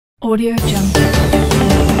Audio Jungle.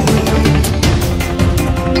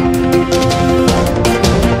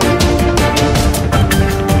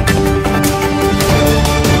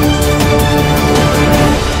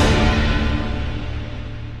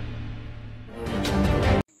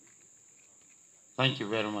 Thank you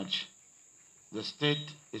very much. The state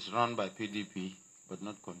is run by PDP, but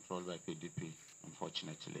not controlled by PDP,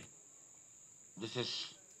 unfortunately. This is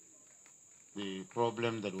the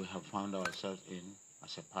problem that we have found ourselves in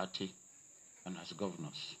as a party and as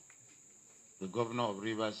governors. The governor of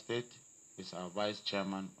Rivers State is our vice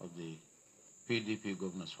chairman of the PDP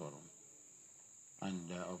Governors Forum. And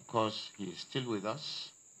of course, he is still with us.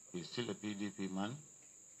 He is still a PDP man.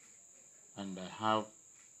 And I have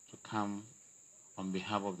to come on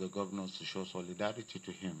behalf of the governors to show solidarity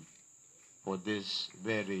to him for this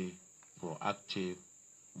very proactive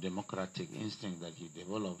democratic instinct that he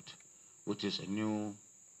developed, which is a new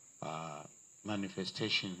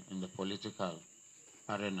manifestation in the political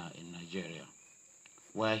arena in Nigeria,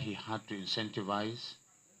 where he had to incentivize,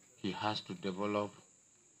 he has to develop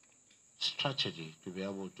strategy to be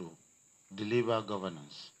able to deliver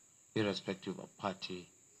governance, irrespective of party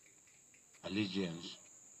allegiance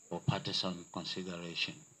or partisan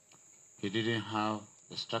consideration. He didn't have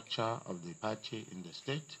the structure of the party in the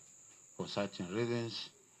state for certain reasons,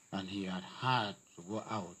 and he had to go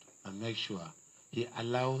out and make sure he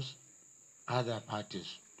allows other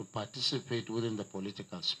parties to participate within the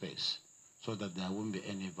political space so that there won't be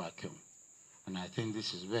any vacuum. And I think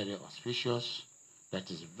this is very auspicious,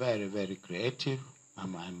 that is very, very creative,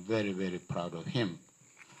 and I'm very, very proud of him.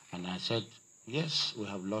 And I said, yes, we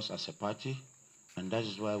have lost as a party, and that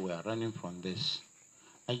is why we are running from this.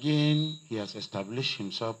 Again, he has established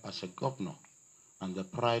himself as a governor and the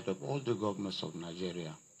pride of all the governors of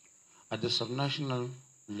Nigeria. At the subnational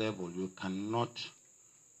level, you cannot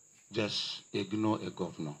just ignore a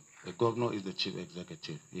governor. A governor is the chief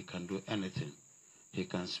executive. He can do anything. He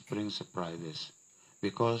can spring surprises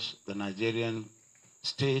because the Nigerian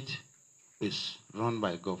state is run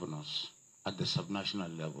by governors at the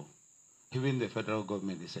subnational level. Even the federal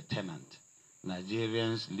government is a tenant.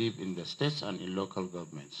 Nigerians live in the states and in local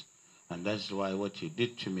governments. And that's why what he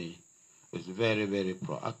did to me is very, very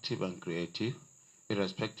proactive and creative,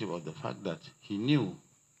 irrespective of the fact that he knew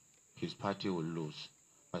his party would lose.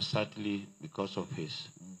 But certainly, because of his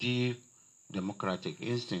deep democratic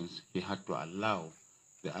instincts, he had to allow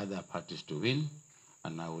the other parties to win.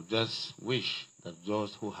 And I would just wish that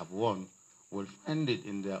those who have won will find it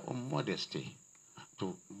in their own modesty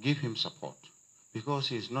to give him support, because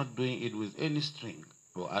he's not doing it with any string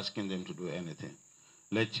or asking them to do anything.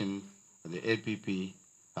 Let him, the APP,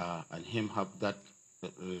 and him have that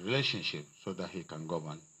relationship so that he can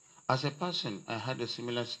govern. As a person, I had a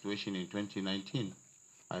similar situation in 2019.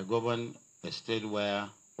 I governed a state where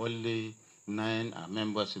only 9 are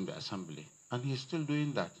members in the assembly, and he's still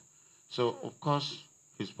doing that. So, of course,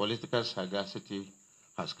 his political sagacity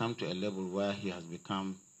has come to a level where he has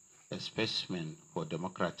become a specimen for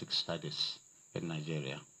democratic studies in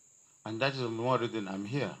Nigeria. And that is the more reason I'm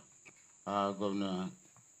here. Governor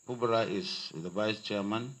Fubara is the vice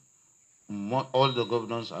chairman. All the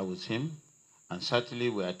governors are with him, and certainly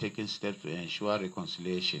we are taking steps to ensure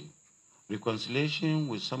reconciliation. Reconciliation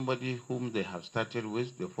with somebody whom they have started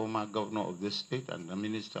with, the former governor of this state and the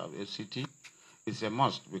minister of FCT, is a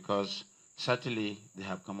must, because certainly they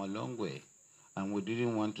have come a long way, and we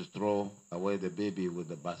didn't want to throw away the baby with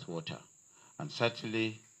the bathwater. And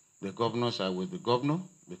certainly the governors are with the governor,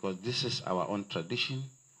 because this is our own tradition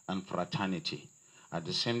and fraternity. At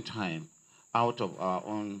the same time, out of our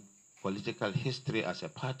own political history as a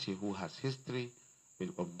party who has history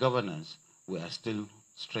of governance, we are still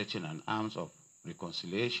stretching an arms of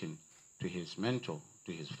reconciliation to his mentor,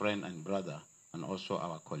 to his friend and brother, and also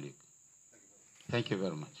our colleague. Thank you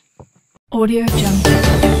very much. Audio Jungle.